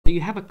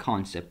you have a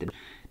concept.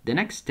 The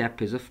next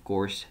step is, of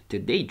course, to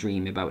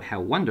daydream about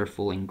how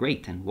wonderful and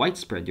great and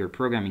widespread your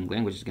programming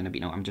language is going to be.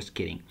 No, I'm just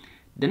kidding.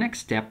 The next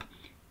step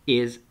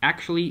is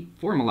actually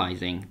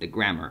formalizing the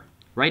grammar,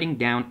 writing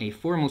down a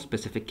formal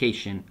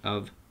specification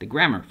of the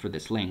grammar for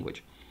this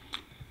language.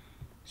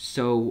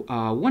 So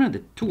one of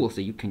the tools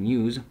that you can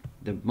use,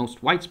 the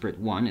most widespread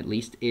one at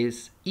least,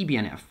 is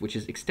EBNF, which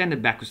is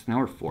Extended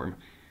Backus-Naur Form.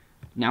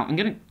 Now, I'm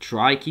going to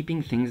try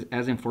keeping things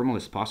as informal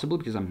as possible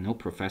because I'm no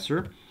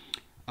professor.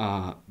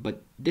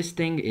 But this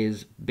thing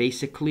is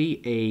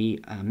basically a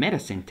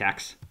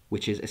metasyntax,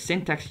 which is a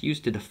syntax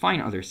used to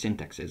define other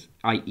syntaxes,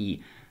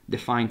 i.e.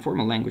 define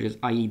formal languages,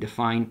 i.e.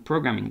 define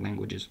programming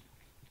languages.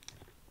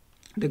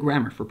 The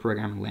grammar for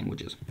programming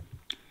languages.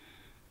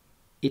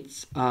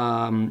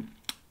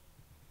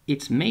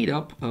 It's made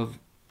up of,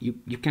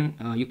 you can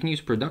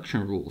use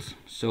production rules.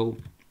 So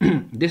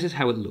this is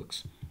how it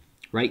looks,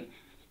 right?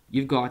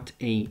 You've got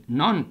a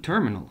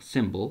non-terminal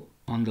symbol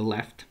on the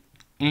left,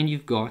 and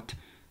you've got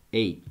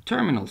a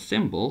terminal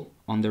symbol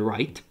on the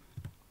right,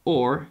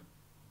 or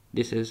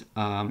this is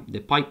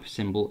the pipe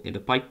symbol. The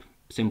pipe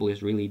symbol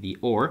is really the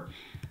or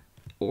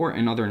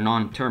another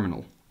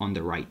non-terminal on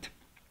the right.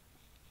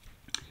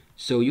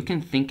 So you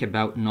can think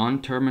about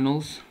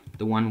non-terminals,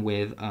 the one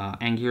with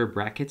angular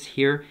brackets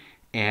here,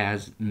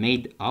 as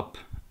made up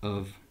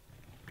of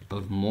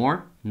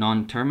more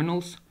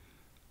non-terminals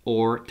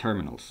or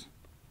terminals.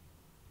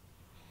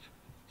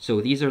 So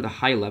these are the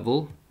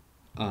high-level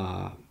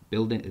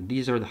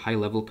these are the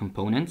high-level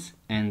components,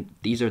 and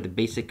these are the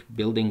basic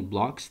building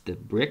blocks, the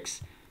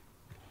bricks,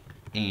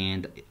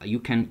 and you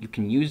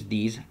can use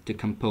these to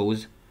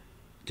compose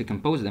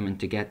them and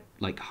to get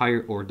like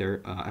higher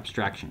order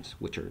abstractions,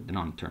 which are the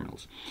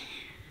non-terminals.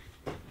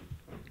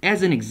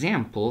 As an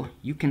example,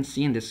 you can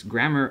see in this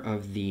grammar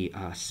of the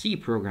C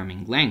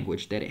programming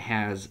language that it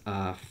has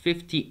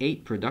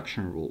 58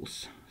 production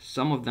rules.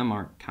 Some of them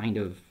are kind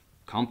of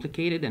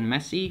complicated and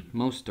messy.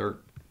 Most are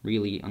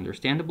really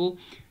understandable.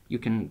 You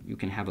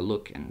can have a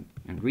look and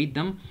read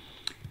them.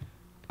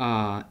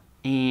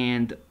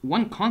 And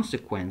one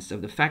consequence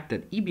of the fact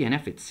that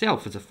EBNF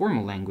itself is a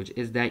formal language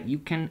is that you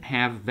can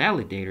have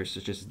validators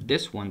such as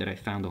this one that I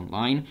found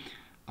online.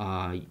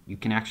 You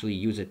can actually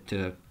use it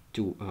to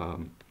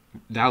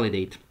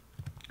validate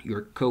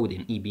your code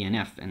in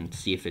EBNF and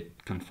see if it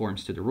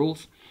conforms to the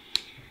rules.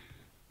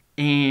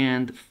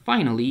 And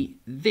finally,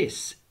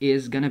 this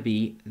is going to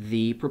be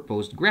the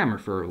proposed grammar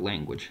for our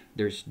language.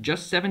 There's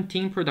just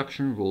 17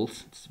 production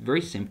rules. It's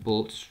very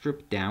simple,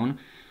 stripped down.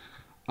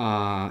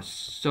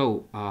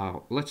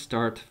 Let's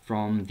start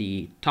from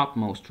the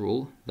topmost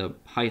rule, the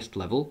highest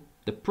level.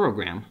 The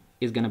program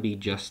is going to be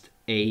just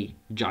a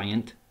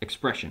giant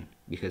expression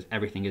because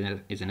everything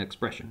is an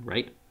expression,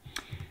 right?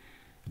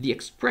 The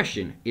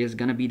expression is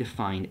going to be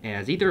defined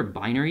as either a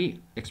binary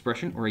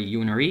expression or a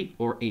unary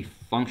or a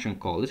function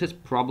call. This is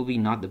probably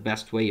not the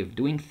best way of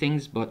doing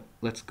things, but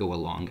let's go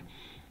along.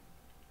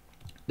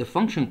 The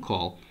function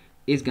call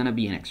is going to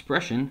be an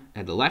expression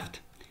at the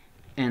left,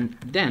 and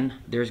then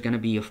there's going to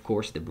be, of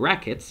course, the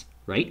brackets,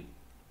 right?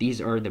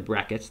 These are the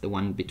brackets, the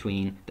ones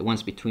between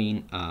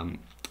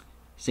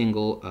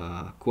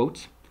single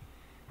quotes,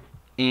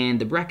 and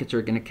the brackets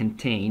are going to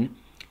contain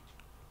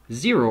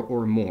 0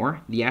 or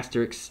more. The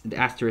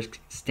asterisk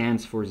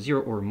stands for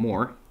 0 or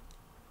more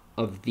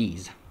of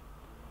these,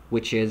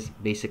 which is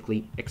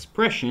basically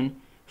expression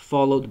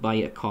followed by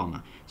a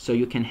comma. So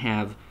you can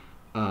have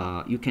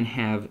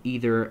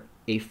either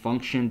a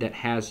function that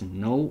has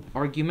no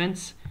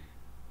arguments,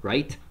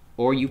 right?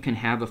 Or you can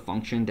have a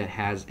function that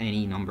has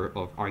any number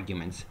of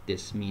arguments.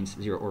 This means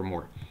 0 or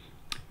more.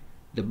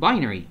 The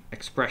binary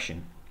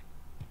expression,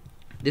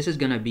 this is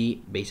going to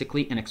be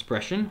basically an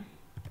expression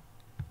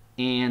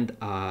and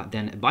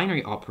then a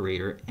binary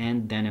operator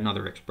and then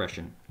another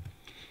expression.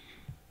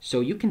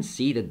 So you can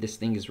see that this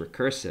thing is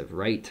recursive,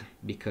 right?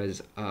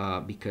 Because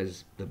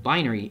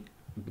the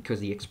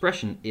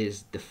expression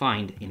is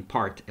defined in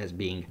part as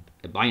being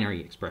a binary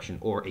expression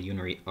or a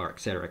unary or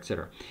etc.,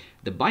 etc.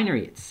 The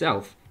binary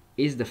itself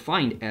is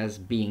defined as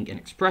being an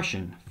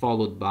expression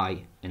followed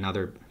by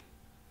another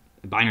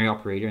binary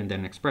operator and then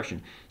an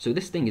expression. So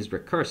this thing is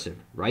recursive,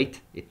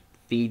 right? It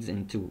feeds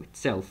into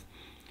itself.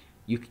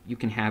 You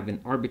can have an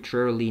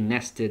arbitrarily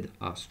nested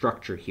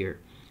structure here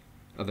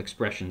of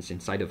expressions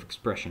inside of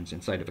expressions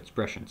inside of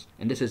expressions.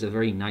 And this is a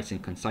very nice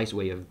and concise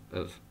way of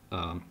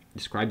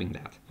describing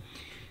that.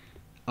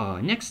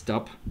 Next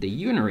up, the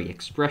unary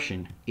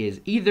expression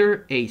is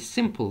either a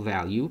simple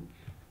value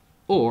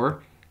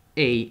or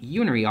a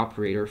unary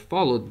operator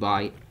followed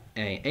by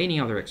any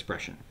other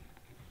expression.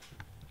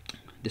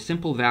 The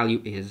simple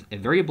value is a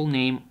variable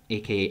name,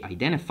 aka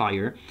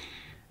identifier,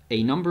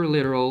 a number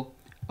literal,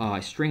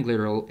 a string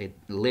literal, a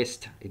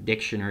list, a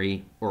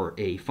dictionary, or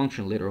a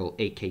function literal,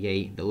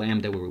 aka the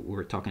lambda we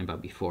were talking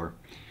about before.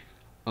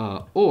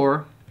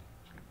 Or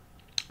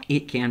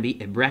it can be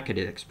a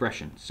bracketed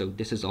expression. So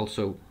this is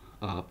also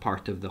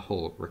part of the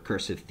whole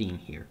recursive theme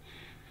here.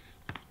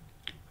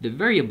 The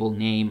variable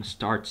name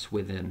starts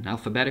with an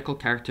alphabetical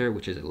character,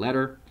 which is a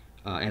letter.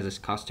 as is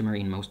customary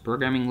in most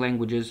programming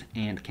languages,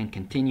 and can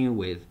continue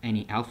with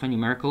any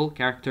alphanumerical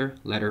character,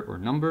 letter, or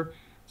number,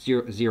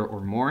 0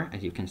 or more,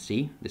 as you can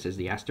see. This is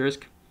the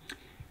asterisk.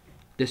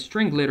 The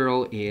string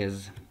literal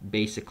is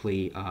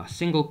basically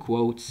single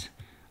quotes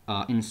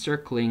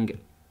encircling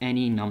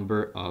any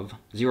number of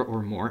 0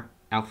 or more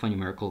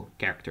alphanumerical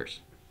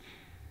characters.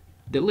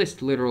 The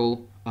list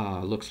literal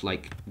looks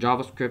like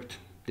JavaScript.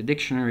 The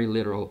dictionary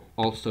literal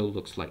also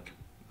looks like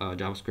a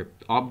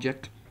JavaScript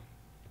object.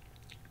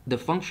 The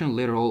function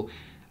literal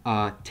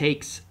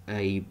takes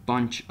a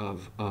bunch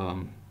of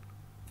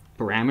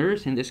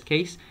parameters in this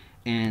case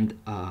and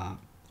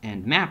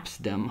maps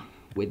them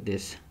with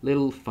this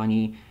little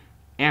funny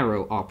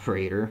arrow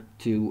operator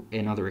to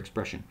another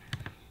expression,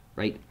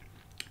 right?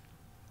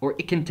 Or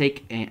it can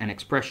take an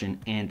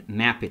expression and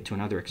map it to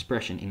another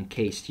expression in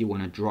case you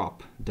want to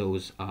drop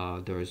those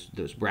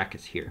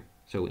brackets here.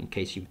 So in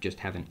case you just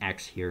have an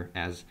x here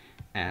as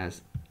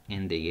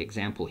in the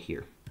example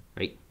here,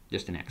 right?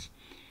 Just an x.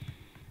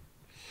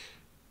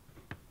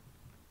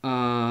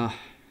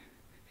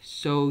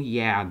 So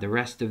yeah, the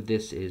rest of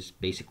this is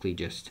basically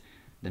just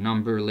the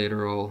number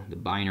literal, the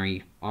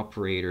binary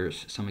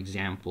operators, some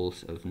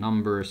examples of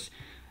numbers,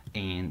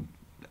 and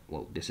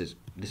well, this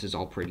is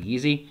all pretty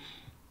easy.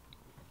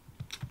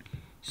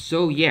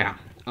 So yeah,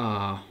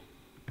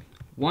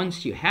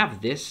 once you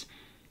have this,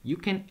 you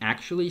can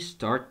actually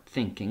start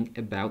thinking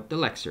about the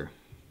lexer.